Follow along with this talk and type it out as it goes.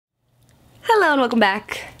Hello and welcome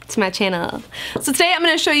back to my channel. So today I'm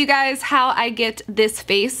going to show you guys how I get this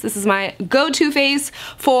face. This is my go-to face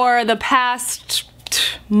for the past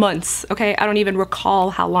months, okay? I don't even recall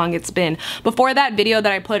how long it's been. Before that video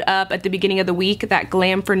that I put up at the beginning of the week, that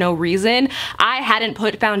glam for no reason, I hadn't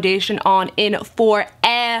put foundation on in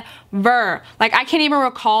forever. Like, I can't even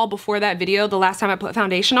recall before that video the last time I put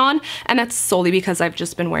foundation on, and that's solely because I've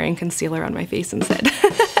just been wearing concealer on my face instead.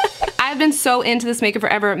 I've been so into this Makeup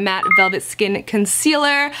Forever Matte Velvet Skin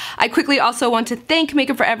Concealer. I quickly also want to thank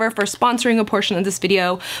Makeup Forever for sponsoring a portion of this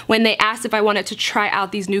video. When they asked if I wanted to try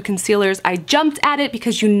out these new concealers, I jumped at it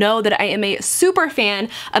because you know that I am a super fan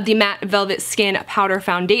of the Matte Velvet Skin Powder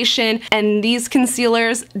Foundation, and these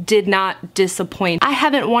concealers did not disappoint. I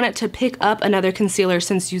haven't wanted to pick up another concealer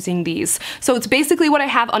since using these. So it's basically what I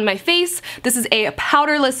have on my face. This is a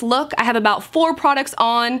powderless look. I have about 4 products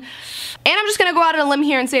on, and I'm just gonna go out on a limb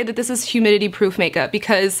here and say that this is humidity proof makeup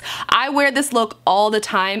because I wear this look all the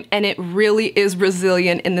time and it really is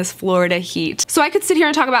resilient in this Florida heat. So I could sit here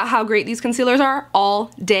and talk about how great these concealers are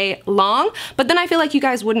all day long, but then I feel like you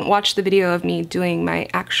guys wouldn't watch the video of me doing my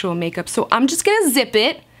actual makeup, so I'm just gonna zip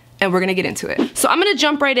it and we're gonna get into it. So I'm gonna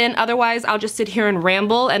jump right in, otherwise I'll just sit here and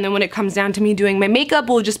ramble, and then when it comes down to me doing my makeup,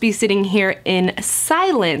 we'll just be sitting here in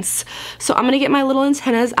silence. So I'm gonna get my little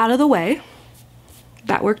antennas out of the way.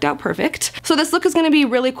 That worked out perfect. So this look is gonna be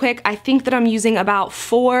really quick. I think that I'm using about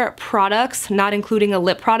 4 products, not including a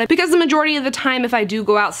lip product, because the majority of the time if I do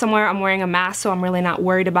go out somewhere, I'm wearing a mask, so I'm really not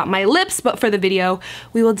worried about my lips, but for the video,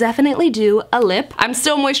 we will definitely do a lip. I'm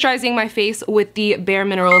still moisturizing my face with the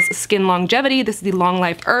Bareminerals Skinlongevity. This is the Long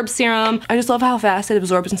Life Herb Serum. I just love how fast it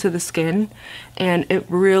absorbs into the skin, and it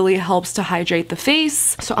really helps to hydrate the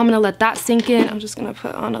face. So I'm gonna let that sink in. I'm just gonna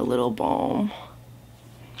put on a little balm.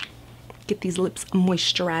 Get these lips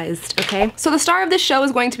moisturized, okay? So the star of this show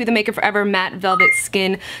is going to be the Makeup Forever Matte Velvet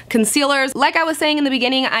Skin Concealers. Like I was saying in the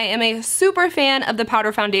beginning, I am a super fan of the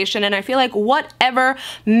powder foundation, and I feel like whatever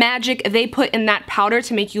magic they put in that powder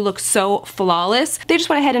to make you look so flawless, they just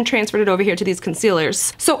went ahead and transferred it over here to these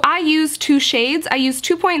concealers. So I use 2 shades. I use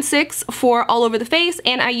 2.6 for all over the face,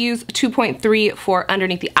 and I use 2.3 for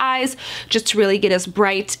underneath the eyes, just to really get us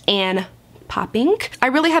bright and popping. I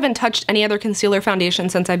really haven't touched any other concealer foundation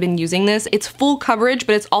since I've been using this. It's full coverage,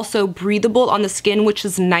 but it's also breathable on the skin, which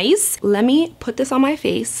is nice. Let me put this on my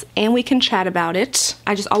face and we can chat about it.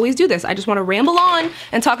 I just always do this. I just want to ramble on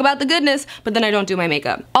and talk about the goodness, but then I don't do my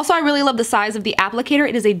makeup. Also, I really love the size of the applicator.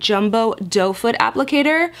 It is a jumbo doe foot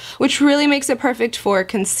applicator, which really makes it perfect for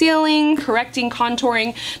concealing, correcting,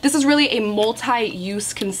 contouring. This is really a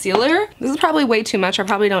multi-use concealer. This is probably way too much. I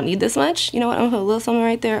probably don't need this much. You know what? I'm gonna put a little something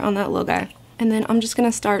right there on that little guy. And then I'm just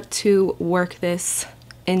gonna start to work this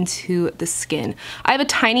into the skin. I have a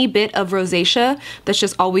tiny bit of rosacea that's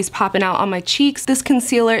just always popping out on my cheeks. This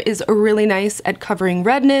concealer is really nice at covering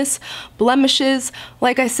redness, blemishes.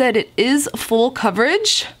 Like I said, it is full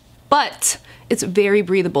coverage, but it's very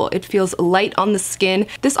breathable. It feels light on the skin.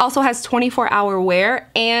 This also has 24-hour wear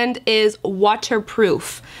and is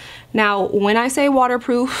waterproof. Now, when I say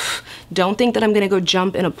waterproof, don't think that I'm gonna go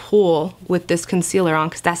jump in a pool with this concealer on,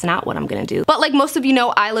 because that's not what I'm gonna do. But like most of you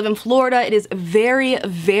know, I live in Florida. It is very,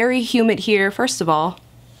 very humid here. First of all,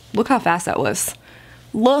 look how fast that was.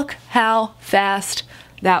 Look how fast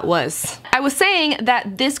that was. I was saying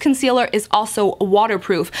that this concealer is also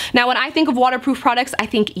waterproof. Now, when I think of waterproof products, I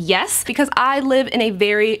think yes, because I live in a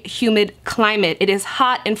very humid climate. It is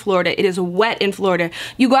hot in Florida. It is wet in Florida.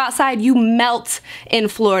 You go outside, you melt in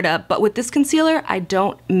Florida. But with this concealer, I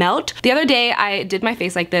don't melt. The other day, I did my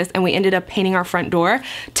face like this and we ended up painting our front door.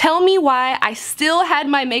 Tell me why I still had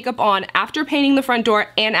my makeup on after painting the front door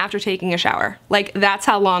and after taking a shower. Like, that's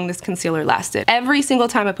how long this concealer lasted. Every single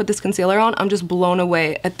time I put this concealer on, I'm just blown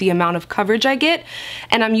away at the amount of coverage I get,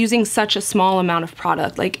 and I'm using such a small amount of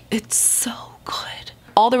product. Like, it's so good.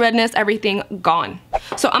 All the redness, everything gone.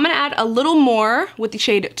 So I'm gonna add a little more with the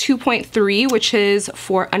shade 2.3, which is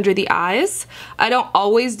for under the eyes. I don't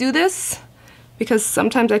always do this because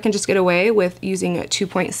sometimes I can just get away with using a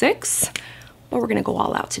 2.6, but we're gonna go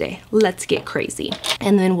all out today. Let's get crazy.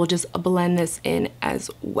 And then we'll just blend this in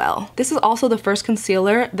as well. This is also the first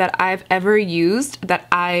concealer that I've ever used that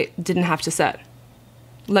I didn't have to set.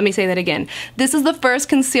 Let me say that again. This is the first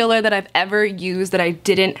concealer that I've ever used that I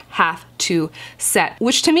didn't have to set,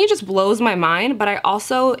 which to me just blows my mind, but I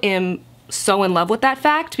also am so in love with that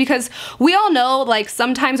fact because we all know, like,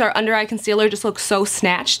 sometimes our under eye concealer just looks so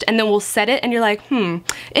snatched, and then we'll set it and you're like,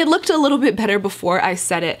 it looked a little bit better before I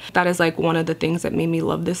set it. That is like one of the things that made me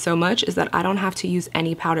love this so much, is that I don't have to use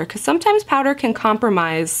any powder, because sometimes powder can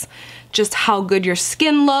compromise just how good your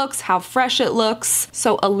skin looks, how fresh it looks.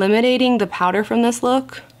 So eliminating the powder from this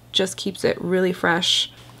look just keeps it really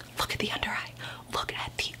fresh. Look at the under eye. Look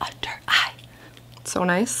at the under eye. So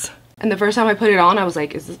nice. And the first time I put it on, I was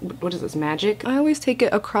like, what is this, magic? I always take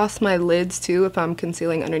it across my lids too if I'm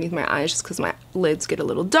concealing underneath my eyes, just because my lids get a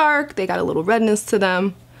little dark, they got a little redness to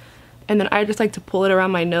them. And then I just like to pull it around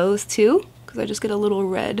my nose too, because I just get a little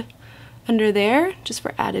red under there, just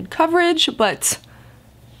for added coverage. But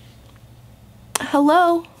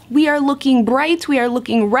hello, we are looking bright, we are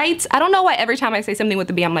looking right. I don't know why every time I say something with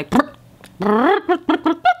the B, I'm like, but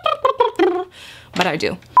I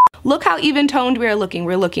do. Look how even toned we are looking.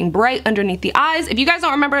 We're looking bright underneath the eyes. If you guys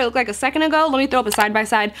don't remember what it looked like a second ago, let me throw up a side by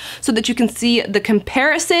side so that you can see the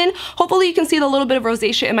comparison. Hopefully you can see the little bit of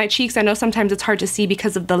rosacea in my cheeks. I know sometimes it's hard to see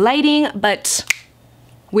because of the lighting, but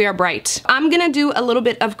we are bright. I'm gonna do a little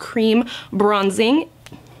bit of cream bronzing.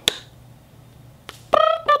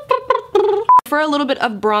 For a little bit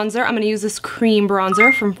of bronzer, I'm gonna use this cream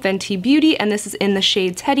bronzer from Fenty Beauty, and this is in the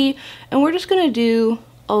shade Teddy, and we're just gonna do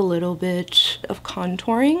a little bit of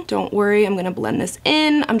contouring. Don't worry, I'm gonna blend this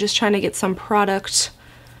in. I'm just trying to get some product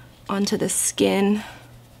onto the skin.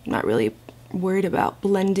 I'm not really worried about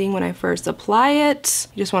blending when I first apply it.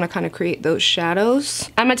 You just wanna kind of create those shadows.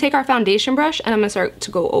 I'm gonna take our foundation brush and I'm gonna start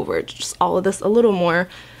to go over just all of this a little more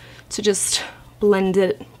to just blend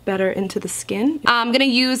it better into the skin. I'm gonna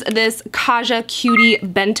use this Kaja Cutie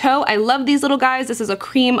Bento. I love these little guys. This is a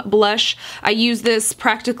cream blush. I use this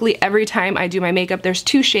practically every time I do my makeup. There's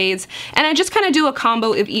 2 shades, and I just kind of do a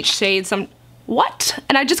combo of each shade. And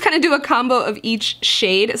I just kind of do a combo of each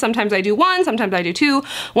shade. Sometimes I do 1, sometimes I do 2,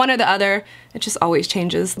 one or the other. It just always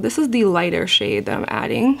changes. This is the lighter shade that I'm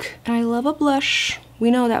adding, and I love a blush. We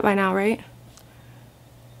know that by now, right?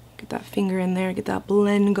 Get that finger in there, get that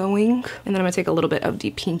blend going. And then I'm gonna take a little bit of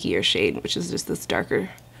the pinkier shade, which is just this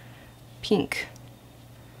darker pink.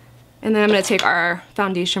 And then I'm gonna take our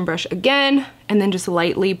foundation brush again, and then just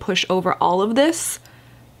lightly push over all of this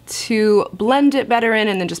to blend it better in,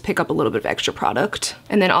 and then just pick up a little bit of extra product.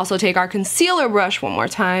 And then also take our concealer brush one more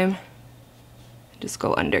time, just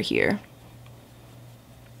go under here.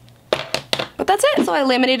 But that's it. So I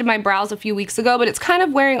laminated my brows a few weeks ago, but it's kind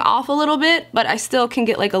of wearing off a little bit, but I still can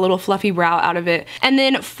get like a little fluffy brow out of it. And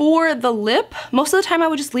then for the lip, most of the time I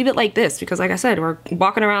would just leave it like this because like I said, we're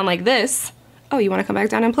walking around like this. Oh, you wanna come back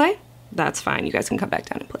down and play? That's fine, you guys can come back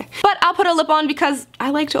down and play. But I'll put a lip on because I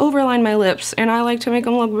like to overline my lips and I like to make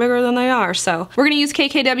them look bigger than they are. So we're gonna use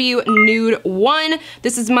KKW Nude 1.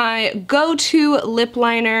 This is my go-to lip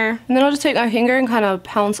liner. And then I'll just take my finger and kind of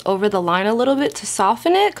pounce over the line a little bit to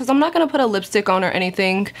soften it because I'm not gonna put a lipstick on or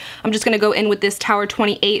anything. I'm just gonna go in with this Tower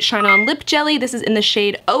 28 ShineOn Lip Jelly. This is in the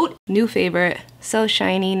shade Oat. New favorite. So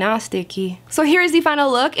shiny, not sticky. So here is the final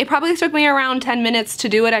look. It probably took me around 10 minutes to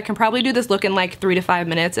do it. I can probably do this look in like 3 to 5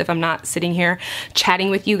 minutes if I'm not sitting here chatting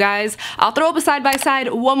with you guys. I'll throw up a side by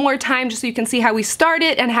side one more time just so you can see how we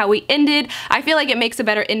started and how we ended. I feel like it makes a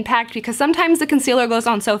better impact because sometimes the concealer goes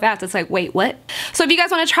on so fast it's like, wait, what? So if you guys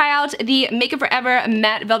want to try out the Make Up For Ever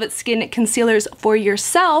Matte Velvet Skin Concealers for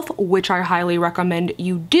yourself, which I highly recommend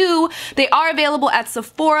you do, they are available at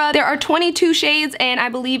Sephora. There are 22 shades and I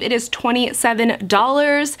believe it is $27.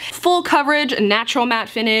 Full coverage, natural matte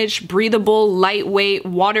finish, breathable, lightweight,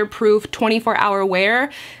 waterproof, 24-hour wear.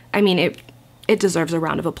 I mean, it deserves a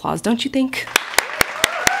round of applause, don't you think?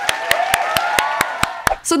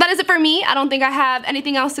 So that is it for me. I don't think I have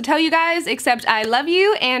anything else to tell you guys except I love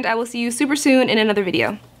you and I will see you super soon in another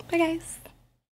video. Bye guys.